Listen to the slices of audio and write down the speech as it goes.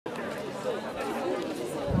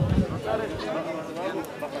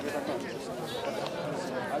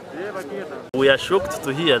We are shocked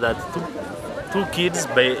to hear that two kids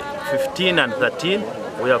by 15 and 13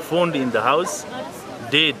 were found in the house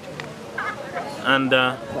dead, and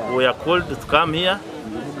we are called to come here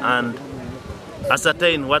and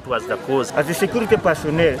ascertain what was the cause. As a security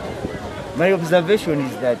personnel, my observation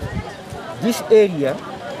is that this area,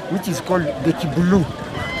 which is called the Kibulu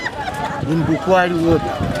in Bukwali ward,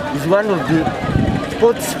 is one of the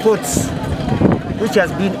hot spots which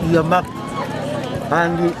has been earmarked.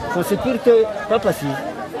 And for security purposes,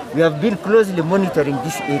 we have been closely monitoring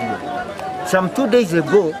this area. Some 2 days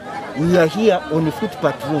ago, we are here on a foot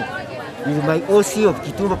patrol with my OC of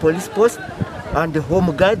Kitumba Police Post and the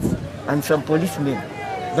home guards and some policemen.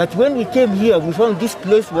 But when we came here, we found this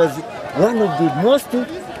place was one of the most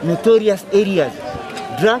notorious areas.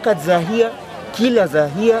 Drunkards are here, killers are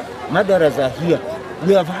here, murderers are here.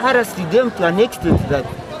 We have harassed them to an extent that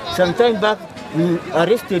some time back we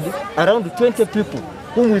arrested around 20 people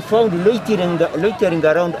whom we found loitering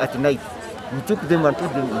around at night. We took them and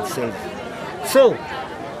put them in cells. So,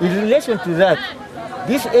 in relation to that,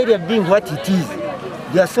 this area being what it is,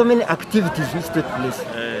 there are so many activities which take place.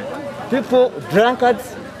 People,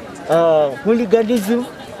 drunkards, hooliganism,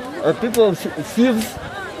 people, thieves,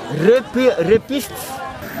 rapists.